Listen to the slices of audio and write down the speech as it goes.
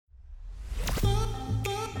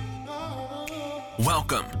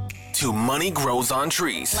Welcome to Money Grows on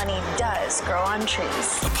Trees. Money does grow on trees.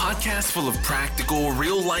 A podcast full of practical,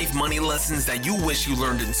 real-life money lessons that you wish you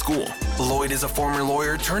learned in school. Lloyd is a former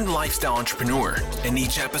lawyer turned lifestyle entrepreneur. In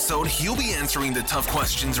each episode, he'll be answering the tough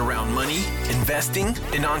questions around money, investing,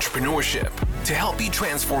 and entrepreneurship to help you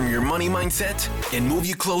transform your money mindset and move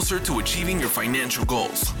you closer to achieving your financial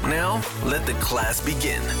goals. Now, let the class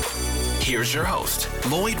begin. Here's your host,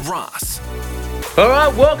 Lloyd Ross. All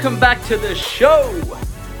right, welcome back to the show.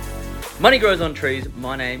 Money Grows on Trees.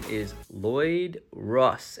 My name is Lloyd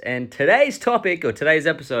Ross, and today's topic or today's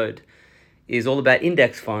episode is all about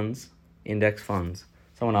index funds. Index funds.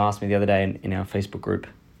 Someone asked me the other day in our Facebook group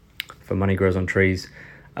for Money Grows on Trees,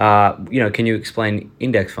 can you explain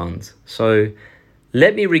index funds? So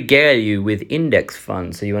let me regale you with index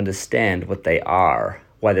funds so you understand what they are,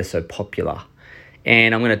 why they're so popular.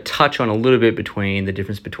 And I'm going to touch on a little bit between the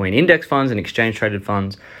difference between index funds and exchange traded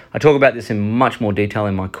funds. I talk about this in much more detail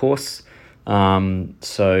in my course.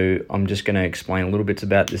 So I'm just going to explain a little bit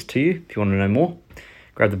about this to you. If you want to know more,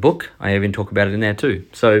 grab the book. I even talk about it in there too.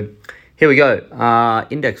 So here we go.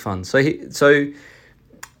 Index funds. So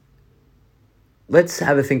let's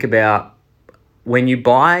have a think about when you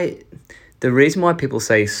buy. The reason why people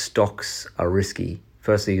say stocks are risky.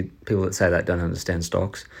 Firstly, people that say that don't understand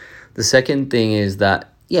stocks. The second thing is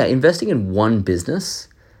that, investing in one business,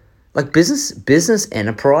 like business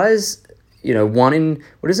enterprise,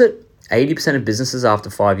 80% of businesses after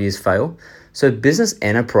 5 years fail. So business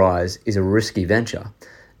enterprise is a risky venture.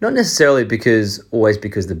 Not necessarily because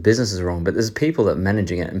the business is wrong, but there's people that are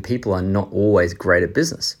managing it and people are not always great at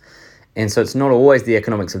business. And so it's not always the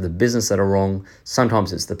economics of the business that are wrong.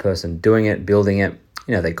 Sometimes it's the person doing it, building it,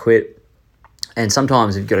 they quit. And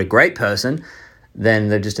sometimes if you've got a great person, then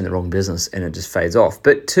they're just in the wrong business and it just fades off.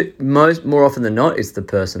 But more often than not, it's the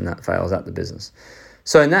person that fails at the business.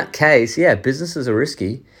 So in that case, businesses are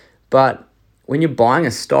risky, but when you're buying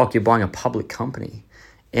a stock, you're buying a public company.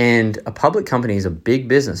 And a public company is a big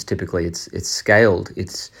business typically. It's scaled.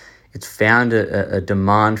 It's found a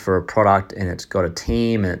demand for a product and it's got a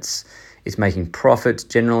team and it's making profits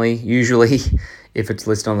generally, usually if it's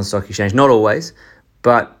listed on the stock exchange. Not always,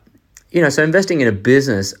 but so investing in a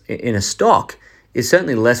business, in a stock, is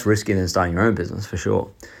certainly less risky than starting your own business for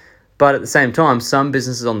sure. But at the same time, some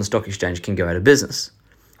businesses on the stock exchange can go out of business.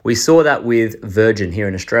 We saw that with Virgin here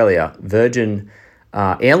in Australia. Virgin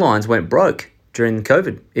Airlines went broke during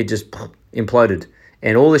COVID. It just imploded.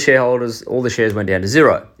 And all the shares went down to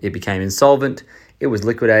zero. It became insolvent. It was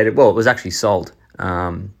liquidated. Well, it was actually sold.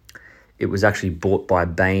 It was actually bought by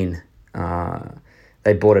Bain.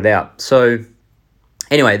 They bought it out. So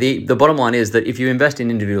anyway, the bottom line is that if you invest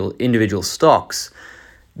in individual stocks,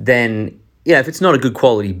 then if it's not a good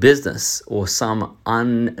quality business or some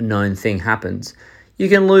unknown thing happens, you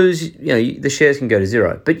can lose. The shares can go to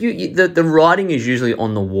zero. But the writing is usually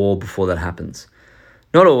on the wall before that happens.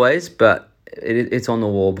 Not always, but it's on the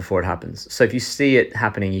wall before it happens. So if you see it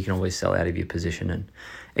happening, you can always sell out of your position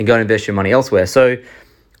and go and invest your money elsewhere. So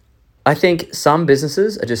I think some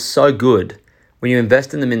businesses are just so good. When you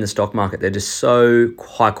invest in them in the stock market, they're just so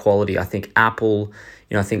high quality. I think Apple,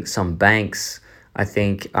 I think some banks, I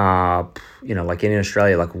think, like in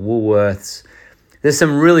Australia, like Woolworths. There's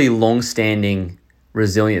some really long-standing,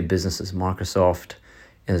 resilient businesses. Microsoft,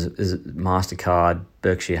 is MasterCard,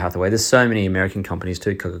 Berkshire Hathaway. There's so many American companies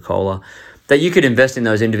too, Coca-Cola, that you could invest in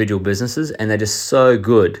those individual businesses and they're just so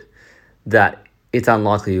good that it's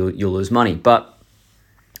unlikely you'll lose money. But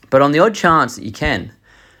on the odd chance that you can,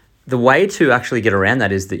 the way to actually get around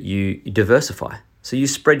that is that you diversify. So you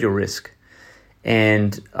spread your risk.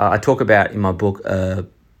 And I talk about in my book an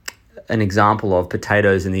example of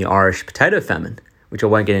potatoes in the Irish potato famine, which I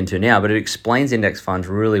won't get into now, but it explains index funds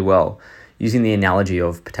really well using the analogy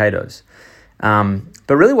of potatoes.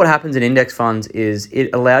 But really what happens in index funds is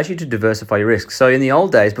it allows you to diversify your risk. So in the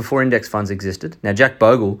old days, before index funds existed, now Jack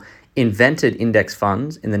Bogle invented index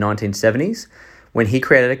funds in the 1970s when he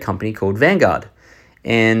created a company called Vanguard.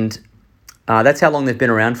 And that's how long they've been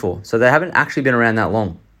around for. So they haven't actually been around that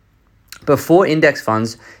long. Before index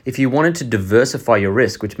funds, if you wanted to diversify your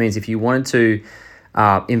risk, which means if you wanted to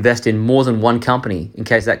invest in more than one company in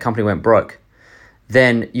case that company went broke,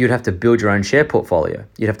 then you'd have to build your own share portfolio.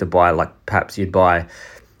 You'd have to buy, you'd buy,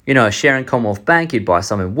 a share in Commonwealth Bank, you'd buy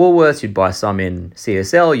some in Woolworths, you'd buy some in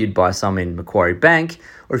CSL, you'd buy some in Macquarie Bank,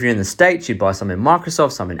 or if you're in the States, you'd buy some in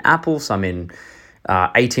Microsoft, some in Apple, some in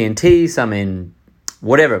AT&T, some in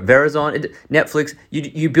whatever, Verizon, Netflix.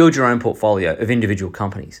 You build your own portfolio of individual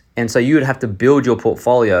companies. And so you would have to build your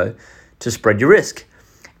portfolio to spread your risk.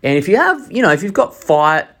 And if you have, if you've got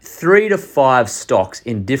 3 to 5 stocks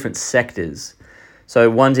in different sectors, So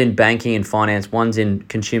one's in banking and finance, one's in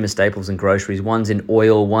consumer staples and groceries, one's in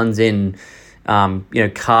oil, one's in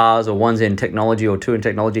cars, or one's in technology, or two in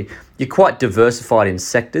technology. You're quite diversified in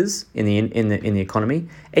sectors in the economy,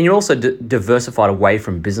 and you're also diversified away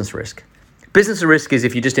from business risk. Business risk is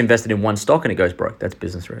if you just invested in one stock and it goes broke. That's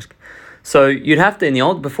business risk. So you'd have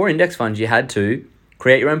to, before index funds, you had to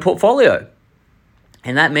create your own portfolio.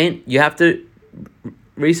 And that meant you have to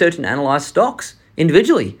research and analyze stocks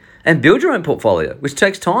individually and build your own portfolio, which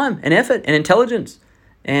takes time and effort and intelligence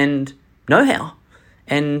and know-how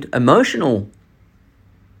and emotional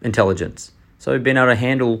intelligence. So being able to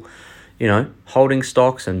handle, holding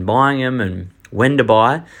stocks and buying them and when to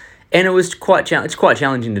buy. And it's quite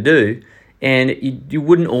challenging to do. And you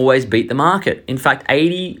wouldn't always beat the market. In fact,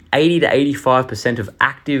 80 to 85% of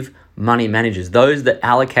active money managers, those that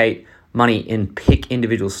allocate money and pick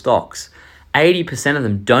individual stocks, 80% of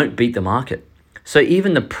them don't beat the market. So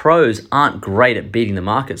even the pros aren't great at beating the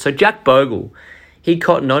market. So Jack Bogle, he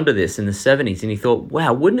cottoned onto this in the 70s, and he thought,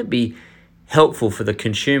 wow, wouldn't it be helpful for the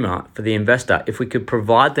consumer, for the investor, if we could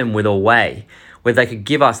provide them with a way where they could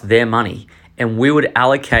give us their money and we would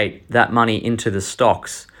allocate that money into the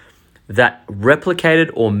stocks that replicated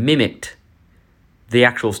or mimicked the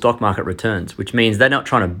actual stock market returns, which means they're not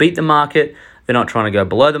trying to beat the market, they're not trying to go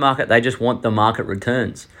below the market, they just want the market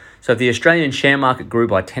returns. So if the Australian share market grew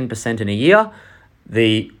by 10% in a year,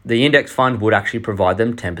 the index fund would actually provide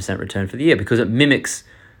them 10% return for the year because it mimics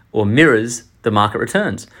or mirrors the market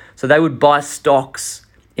returns. So they would buy stocks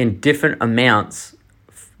in different amounts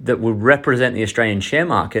that would represent the Australian share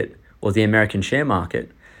market or the American share market,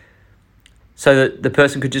 so that the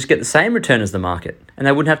person could just get the same return as the market and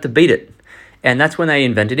they wouldn't have to beat it. And that's when they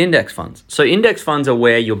invented index funds. So index funds are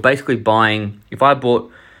where you're basically buying, if I put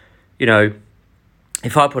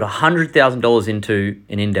 $100,000 into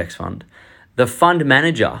an index fund, the fund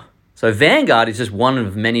manager, so Vanguard is just one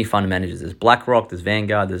of many fund managers. There's BlackRock, there's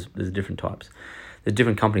Vanguard, there's different types. There's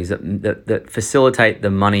different companies that facilitate the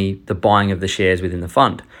buying of the shares within the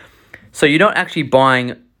fund. So you're not actually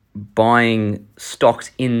buying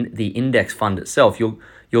stocks in the index fund itself.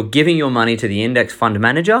 You're giving your money to the index fund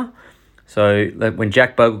manager. So like when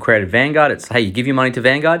Jack Bogle created Vanguard, it's, hey, you give your money to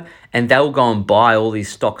Vanguard and they'll go and buy all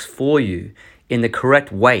these stocks for you in the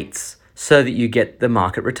correct weights so that you get the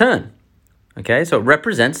market return. Okay, so it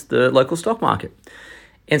represents the local stock market.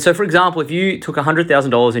 And so, for example, if you took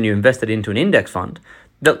 $100,000 and you invested into an index fund,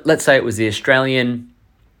 let's say it was the Australian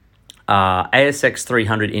ASX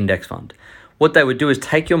 300 index fund, what they would do is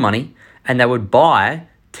take your money and they would buy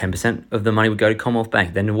 10% of the money would go to Commonwealth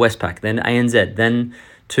Bank, then to Westpac, then ANZ, then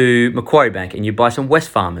to Macquarie Bank, and you buy some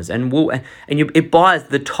Wesfarmers, it buys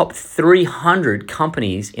the top 300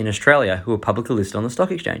 companies in Australia who are publicly listed on the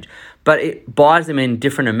stock exchange. But it buys them in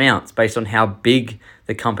different amounts based on how big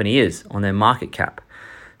the company is on their market cap.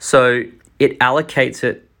 So it allocates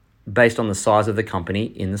it based on the size of the company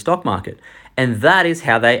in the stock market. And that is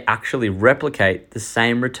how they actually replicate the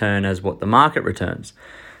same return as what the market returns.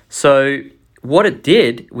 So what it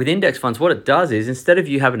did with index funds, what it does is instead of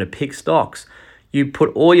you having to pick stocks, you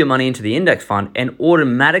put all your money into the index fund and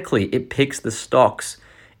automatically it picks the stocks,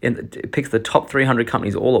 it picks the top 300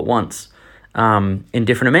 companies all at once in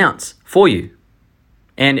different amounts for you.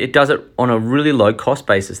 And it does it on a really low cost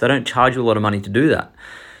basis. They don't charge you a lot of money to do that.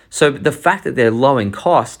 So the fact that they're low in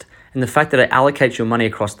cost and the fact that it allocates your money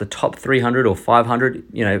across the top 300 or 500,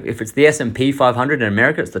 if it's the S&P 500 in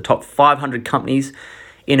America, it's the top 500 companies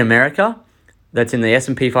in America that's in the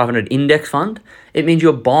S&P 500 index fund, it means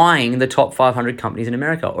you're buying the top 500 companies in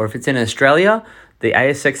America. Or if it's in Australia, the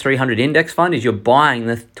ASX 300 index fund is you're buying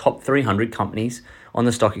the top 300 companies on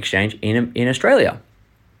the stock exchange in Australia.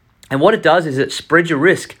 And what it does is it spreads your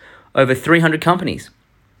risk over 300 companies.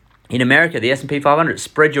 In America, the S&P 500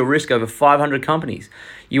 spreads your risk over 500 companies.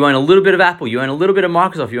 You own a little bit of Apple, you own a little bit of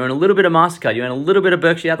Microsoft, you own a little bit of MasterCard, you own a little bit of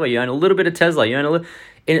Berkshire Hathaway, you own a little bit of Tesla, and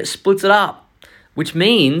it splits it up, which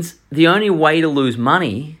means the only way to lose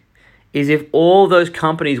money is if all those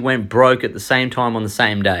companies went broke at the same time on the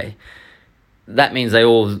same day. That means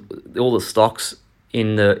all the stocks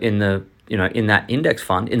in that index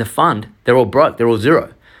fund, in the fund, they're all broke, they're all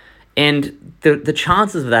zero. And the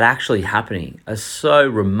chances of that actually happening are so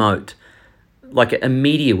remote, like a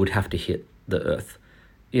meteor would have to hit the earth.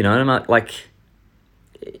 And I'm like,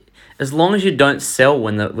 as long as you don't sell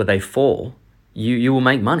when they fall, you will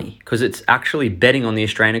make money because it's actually betting on the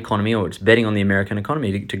Australian economy or it's betting on the American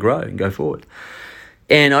economy to grow and go forward.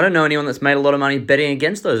 And I don't know anyone that's made a lot of money betting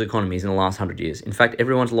against those economies in the last 100 years. In fact,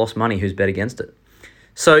 everyone's lost money who's bet against it.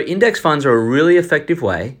 So index funds are a really effective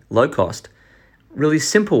way, low cost, really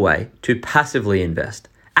simple way to passively invest.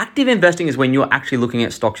 Active investing is when you're actually looking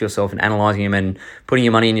at stocks yourself and analyzing them and putting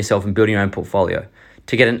your money in yourself and building your own portfolio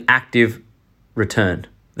to get an active return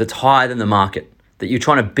that's higher than the market, that you're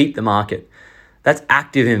trying to beat the market. That's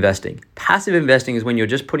active investing. Passive investing is when you're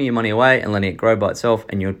just putting your money away and letting it grow by itself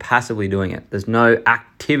and you're passively doing it. There's no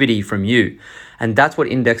activity from you. And that's what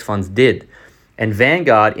index funds did. And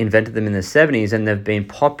Vanguard invented them in the 70s, and they've been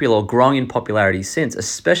popular, growing in popularity since,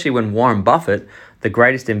 especially when Warren Buffett, the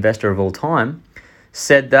greatest investor of all time,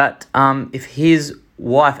 said that if his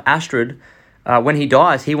wife Astrid, when he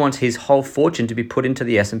dies, he wants his whole fortune to be put into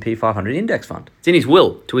the S&P 500 index fund. It's in his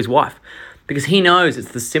will to his wife because he knows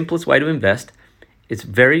it's the simplest way to invest. It's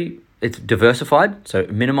diversified, so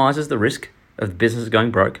it minimizes the risk of the business going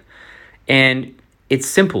broke. And it's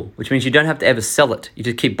simple, which means you don't have to ever sell it. You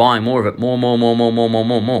just keep buying more of it,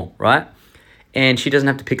 more, right? And she doesn't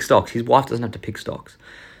have to pick stocks. His wife doesn't have to pick stocks.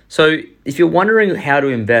 So if you're wondering how to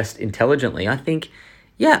invest intelligently, I think,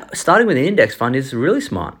 starting with an index fund is really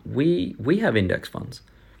smart. We have index funds.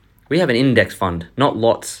 We have an index fund, not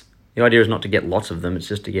lots. The idea is not to get lots of them. It's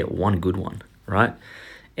just to get one good one, right?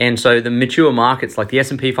 And so the mature markets like the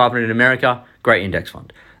S&P 500 in America, great index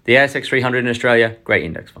fund. The ASX 300 in Australia, great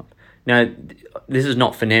index fund. Now, this is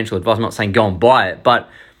not financial advice. I'm not saying go and buy it, but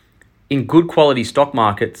in good quality stock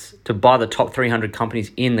markets, to buy the top 300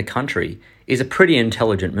 companies in the country is a pretty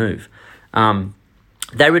intelligent move.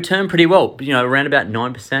 They return pretty well, around about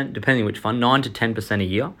 9%, depending which fund, 9 to 10% a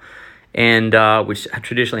year, and which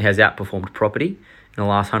traditionally has outperformed property in the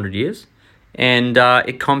last 100 years. And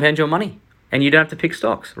it compounds your money, and you don't have to pick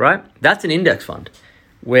stocks, right? That's an index fund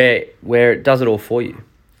where it does it all for you.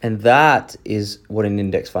 And that is what an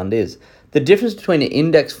index fund is. The difference between an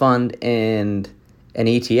index fund and an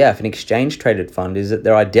ETF, an exchange-traded fund, is that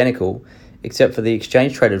they're identical, except for the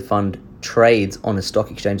exchange-traded fund trades on a stock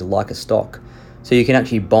exchange like a stock. So you can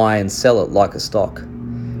actually buy and sell it like a stock.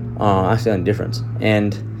 That's the only difference.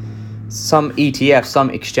 And some ETFs, some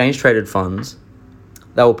exchange-traded funds,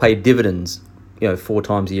 they will pay dividends, 4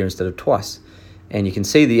 times a year instead of twice. And you can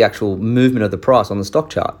see the actual movement of the price on the stock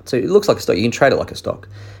chart. So it looks like a stock. You can trade it like a stock.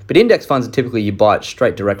 But index funds are typically you buy it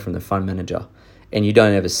straight direct from the fund manager, and you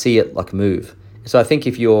don't ever see it like move. So I think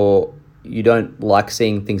if you don't like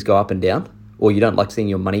seeing things go up and down, or you don't like seeing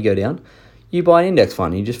your money go down, you buy an index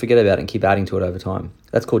fund and you just forget about it and keep adding to it over time.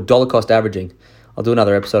 That's called dollar cost averaging. I'll do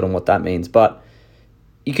another episode on what that means. But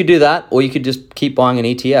you could do that, or you could just keep buying an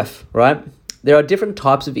ETF, right? There are different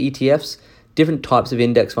types of ETFs, different types of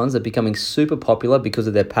index funds that are becoming super popular because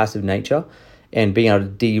of their passive nature and being able to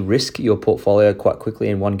de-risk your portfolio quite quickly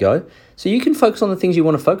in one go. So you can focus on the things you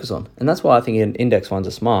want to focus on. And that's why I think index funds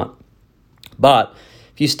are smart. But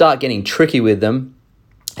if you start getting tricky with them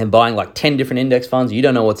and buying like 10 different index funds, you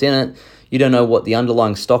don't know what's in it, you don't know what the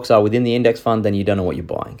underlying stocks are within the index fund, then you don't know what you're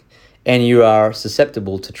buying. And you are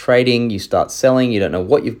susceptible to trading, you start selling, you don't know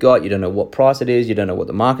what you've got, you don't know what price it is, you don't know what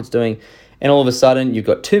the market's doing. And all of a sudden, you've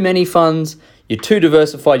got too many funds, you're too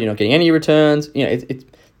diversified, you're not getting any returns. It's a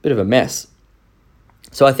bit of a mess.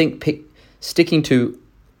 So I think sticking to,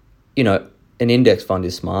 an index fund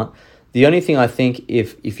is smart. The only thing I think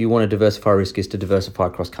if you want to diversify risk is to diversify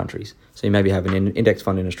across countries. So you maybe have an index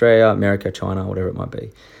fund in Australia, America, China, whatever it might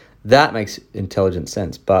be. That makes intelligent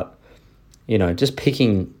sense. But, just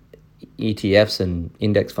picking ETFs and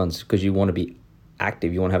index funds because you want to be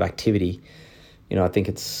active, you want to have activity, I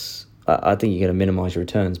think you're going to minimize your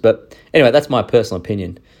returns. But anyway, that's my personal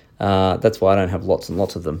opinion. That's why I don't have lots and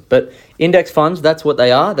lots of them. But index funds, that's what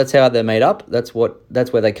they are. That's how they're made up. That's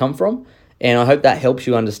where they come from. And I hope that helps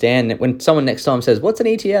you understand that when someone next time says, what's an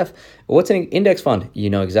ETF or what's an index fund? You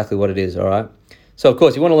know exactly what it is, all right? So, of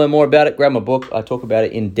course, you want to learn more about it, grab my book. I talk about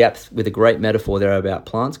it in depth with a great metaphor there about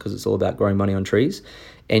plants because it's all about growing money on trees.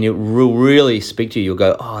 And it will really speak to you. You'll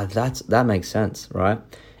go, oh, that makes sense, right?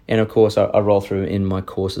 And, of course, I roll through in my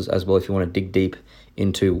courses as well if you want to dig deep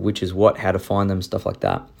into which is what, how to find them, stuff like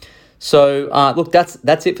that. So, look,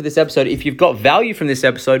 that's it for this episode. If you've got value from this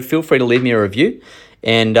episode, feel free to leave me a review.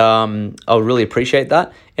 And I'll really appreciate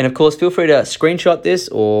that. And, of course, feel free to screenshot this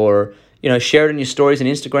or, share it in your stories on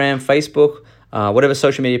Instagram, Facebook, whatever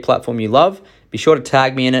social media platform you love. Be sure to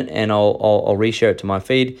tag me in it and I'll reshare it to my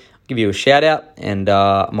feed. I'll give you a shout out and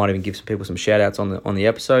I might even give some people some shout outs on the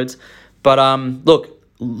episodes. But look,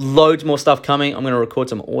 loads more stuff coming. I'm going to record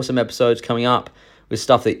some awesome episodes coming up with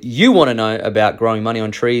stuff that you want to know about growing money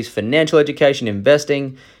on trees, financial education,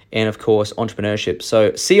 investing, and of course, entrepreneurship.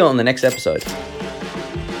 So see you on the next episode.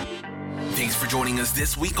 Thanks for joining us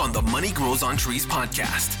this week on the Money Grows on Trees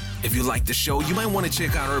podcast. If you like the show, you might want to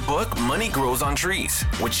check out our book, Money Grows on Trees,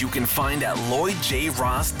 which you can find at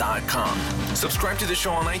LloydJRoss.com. Subscribe to the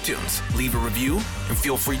show on iTunes, leave a review, and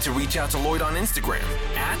feel free to reach out to Lloyd on Instagram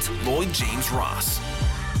at Lloyd James Ross.